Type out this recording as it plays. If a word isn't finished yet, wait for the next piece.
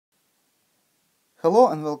Hello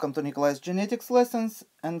and welcome to Nikolai's genetics lessons,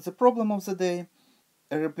 and the problem of the day.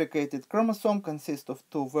 A replicated chromosome consists of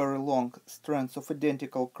two very long strands of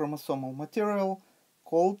identical chromosomal material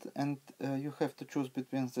called, and you have to choose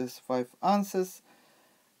between these five answers.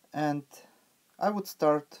 And I would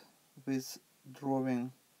start with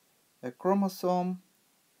drawing a chromosome,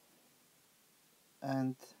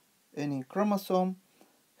 and any chromosome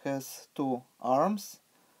has two arms.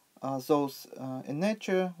 Those in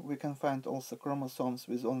nature we can find also chromosomes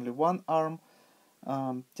with only one arm,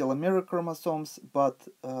 telomere chromosomes, but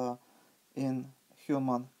in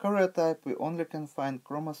human karyotype we only can find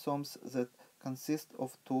chromosomes that consist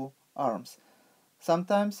of two arms.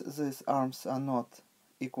 Sometimes these arms are not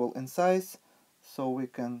equal in size, so we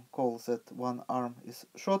can call that one arm is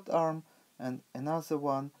short arm and another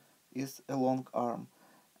one is a long arm.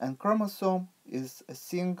 And chromosome is a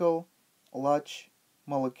single large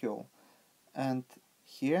molecule. And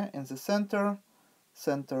here in the center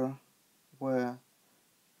where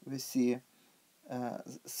we see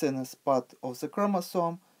thinnest part of the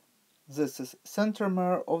chromosome, this is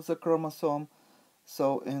centromere of the chromosome.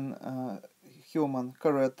 So in human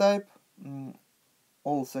karyotype,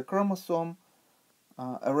 all the chromosome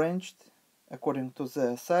arranged according to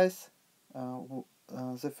their size.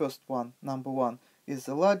 The first one, number 1, is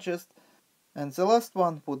the largest, and the last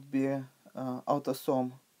one would be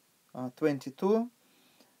autosome 22,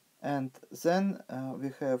 and then we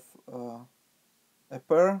have a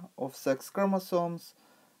pair of sex chromosomes.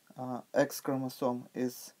 X chromosome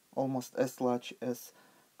is almost as large as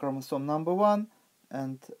chromosome number 1,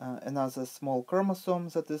 and another small chromosome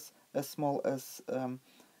that is as small as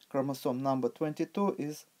chromosome number 22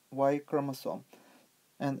 is Y chromosome.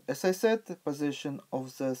 And as I said, the position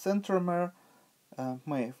of the centromere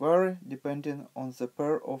may vary depending on the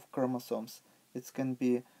pair of chromosomes. It can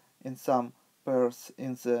be in some pairs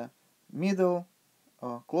in the middle,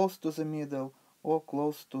 close to the middle, or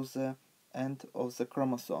close to the end of the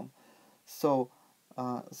chromosome. So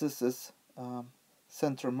this is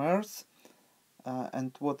centromeres.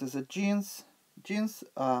 And what is the genes? Genes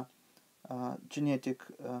are genetic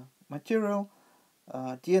material,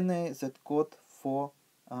 DNA that code for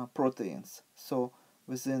proteins. So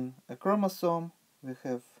within a chromosome we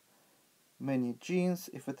have many genes.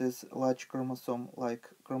 If it is a large chromosome like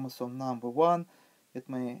chromosome number 1, it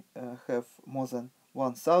may have more than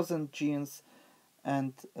 1000 genes,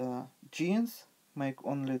 and genes make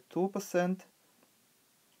only 2%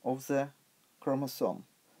 of the chromosome.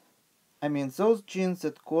 I mean those genes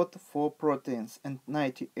that code for proteins, and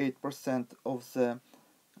 98% of the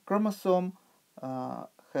chromosome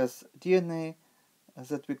has DNA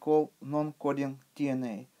that we call non-coding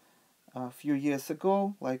DNA. A few years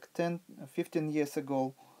ago, like 15 years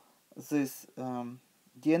ago, this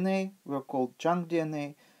DNA were called junk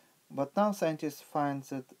DNA, but now scientists find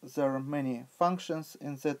that there are many functions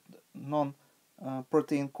in that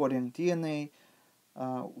non-protein coding DNA.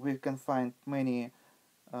 We can find many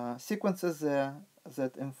sequences there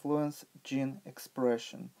that influence gene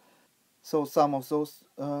expression. So some of those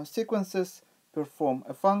sequences perform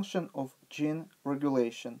a function of gene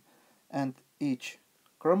regulation, and each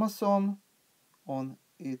chromosome on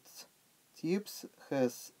its tips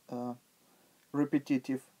has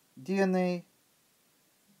repetitive DNA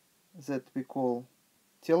that we call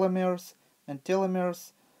telomeres, and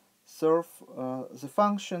telomeres serve the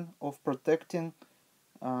function of protecting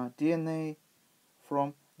DNA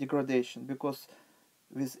from degradation, because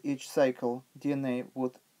with each cycle DNA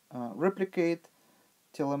would replicate,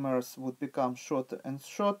 telomeres would become shorter and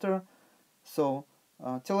shorter. So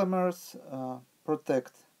telomeres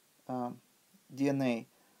protect DNA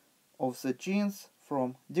of the genes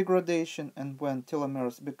from degradation, and when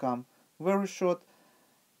telomeres become very short,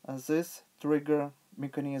 this trigger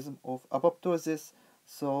mechanism of apoptosis.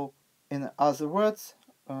 So in other words,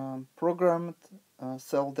 programmed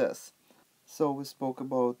cell death. So we spoke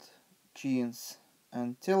about genes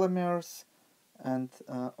and telomeres, and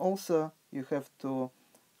also you have to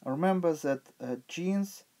remember that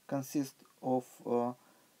genes consist of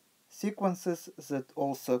sequences that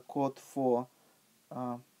also code for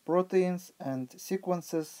proteins, and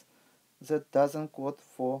sequences that doesn't code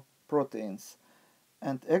for proteins.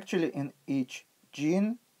 And actually in each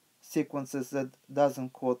gene, sequences that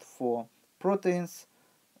doesn't code for proteins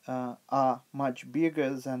are much bigger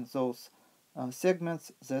than those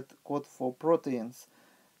segments that code for proteins,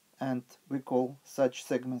 and we call such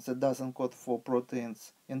segments that doesn't code for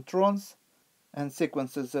proteins introns, and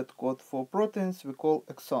sequences that code for proteins we call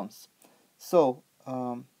exons. So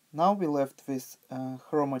now we left with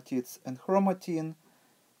chromatids and chromatin.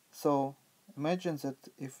 So imagine that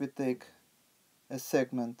if we take a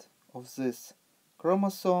segment of this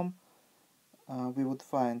chromosome, we would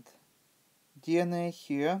find DNA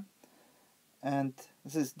here, and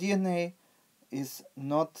this DNA is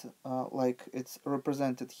not like it's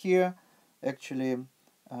represented here. Actually,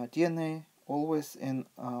 DNA always in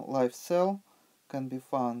a live cell can be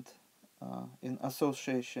found in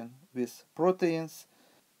association with proteins.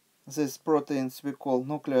 These proteins we call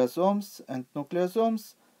nucleosomes, and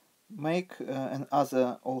nucleosomes make and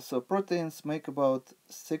other also proteins make about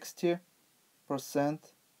 60%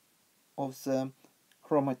 of the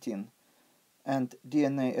chromatin, and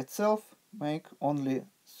DNA itself make only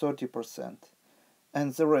 30%,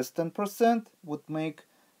 and the rest 10% would make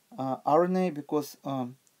RNA, because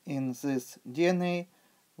in this DNA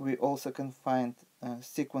we also can find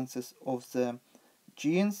sequences of the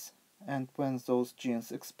genes, and when those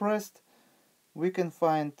genes expressed, we can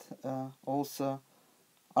find also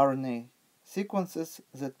RNA sequences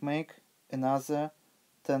that make another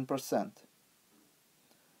 10%.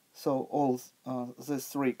 So all these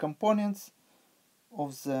three components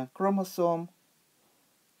of the chromosome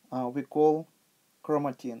we call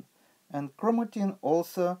chromatin. And chromatin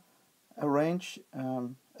also arranged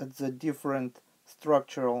at the different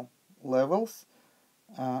structural levels.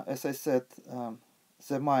 As I said,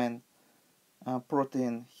 the main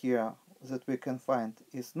protein here that we can find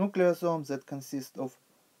is nucleosome, that consists of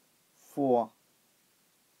 4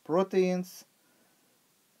 proteins,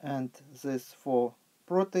 and these 4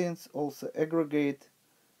 proteins also aggregate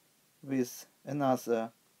with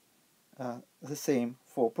another the same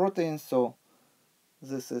 4 proteins. So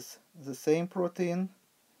this is the same protein,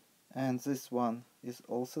 and this one is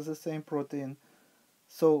also the same protein.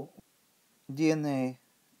 So DNA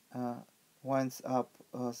winds up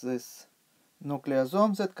this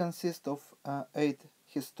nucleosome that consists of 8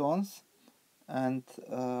 histones, and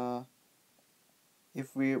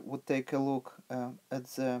if we would take a look at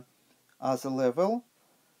the other level,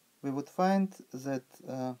 we would find that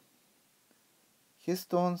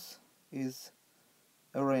histones is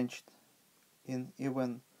arranged in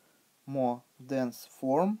even more dense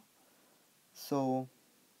form. So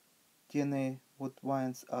DNA would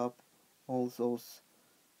wind up all those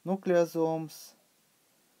nucleosomes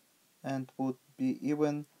and would be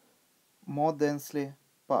even more densely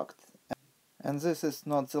packed. And this is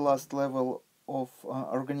not the last level of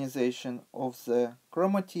organization of the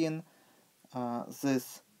chromatin.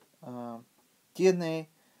 This DNA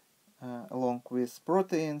along with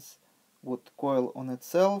proteins would coil on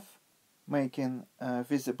itself, making a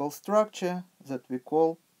visible structure that we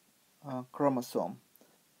call chromosome.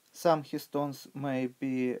 Some histones may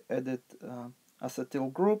be added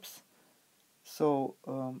acetyl groups, so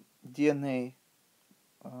DNA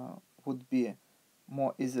would be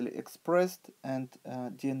more easily expressed, and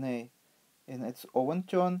DNA in its own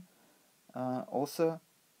turn also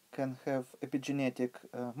can have epigenetic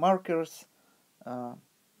markers.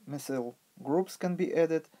 Methyl groups can be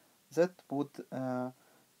added that would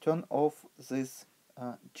turn off these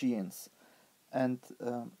genes. And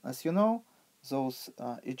as you know, those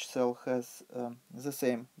each cell has the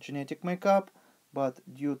same genetic makeup, but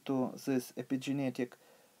due to these epigenetic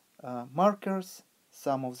markers,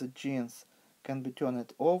 some of the genes can be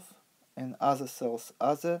turned off, and other cells,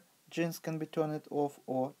 other genes can be turned off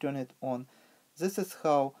or turned on. This is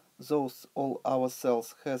how all our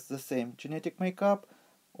cells has the same genetic makeup.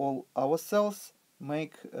 All our cells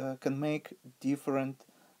can make different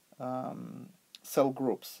cell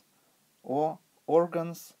groups or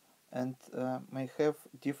organs, and may have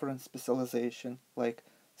different specialization, like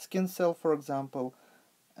skin cell, for example,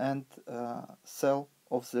 and cell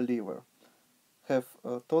of the liver have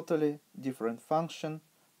a totally different function,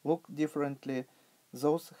 look differently.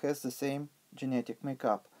 Those has the same genetic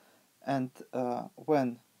makeup, and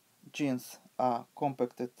when genes are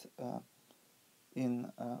compacted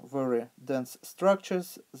in very dense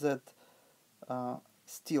structures that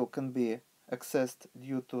still can be accessed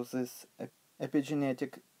due to these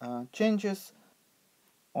epigenetic changes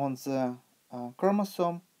on the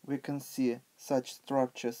chromosome, we can see such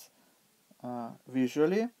structures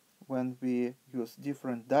visually when we use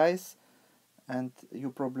different dyes, and you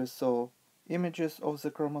probably saw images of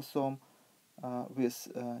the chromosome with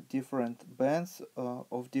different bands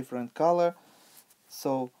of different color.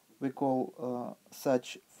 So we call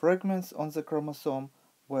such fragments on the chromosome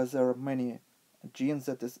where there are many genes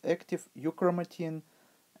that is active euchromatin,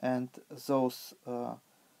 and those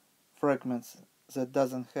fragments that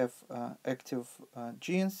doesn't have active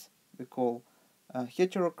genes we call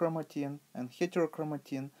heterochromatin, and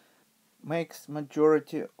heterochromatin makes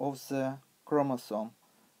majority of the chromosome.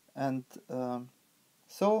 And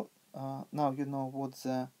so now you know what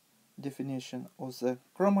the definition of the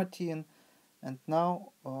chromatin And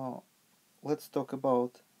now let's talk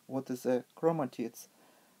about what is a chromatids.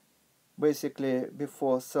 Basically,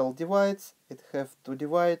 before cell divides, it have to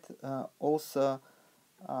divide also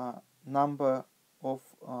number of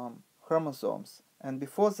chromosomes, and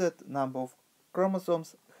before that number of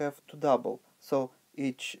chromosomes have to double, so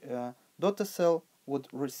each daughter cell would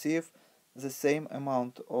receive the same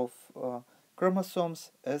amount of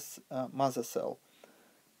chromosomes as mother cell.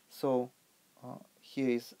 So here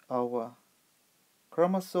is our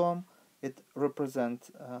chromosome. It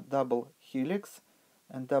represents double helix,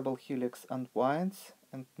 and double helix unwinds,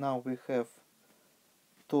 and now we have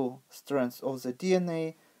two strands of the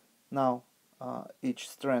DNA. Now each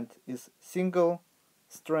strand is single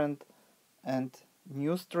strand, and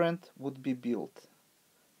new strand would be built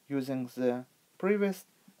using the previous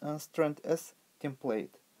strand as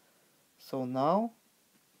template. So now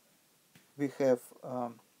we have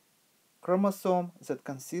chromosome that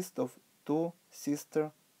consists of two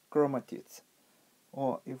sister chromatids.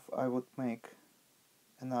 Or if I would make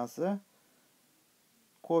another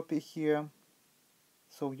copy here,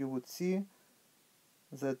 so you would see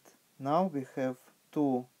that now we have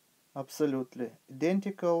two absolutely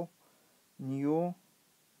identical new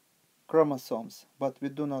chromosomes, but we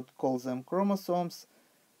do not call them chromosomes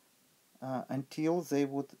until they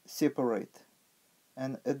would separate.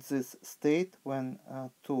 And at this state, when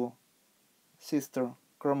two sister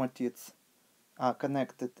chromatids are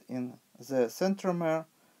connected in the centromere,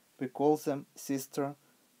 we call them sister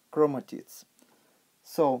chromatids.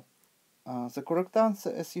 So the correct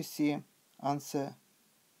answer, as you see, answer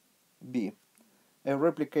B. A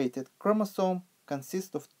replicated chromosome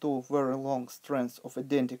consists of two very long strands of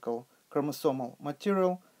identical chromosomal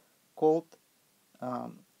material called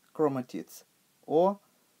chromatids, or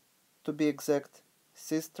to be exact,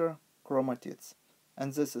 sister chromatids.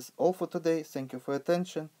 And this is all for today. Thank you for your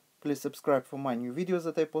attention. Please subscribe for my new videos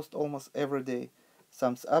that I post almost every day.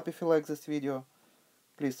 Thumbs up if you like this video.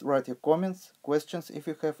 Please write your comments, questions if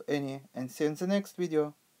you have any, and see you in the next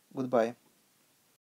video. Goodbye.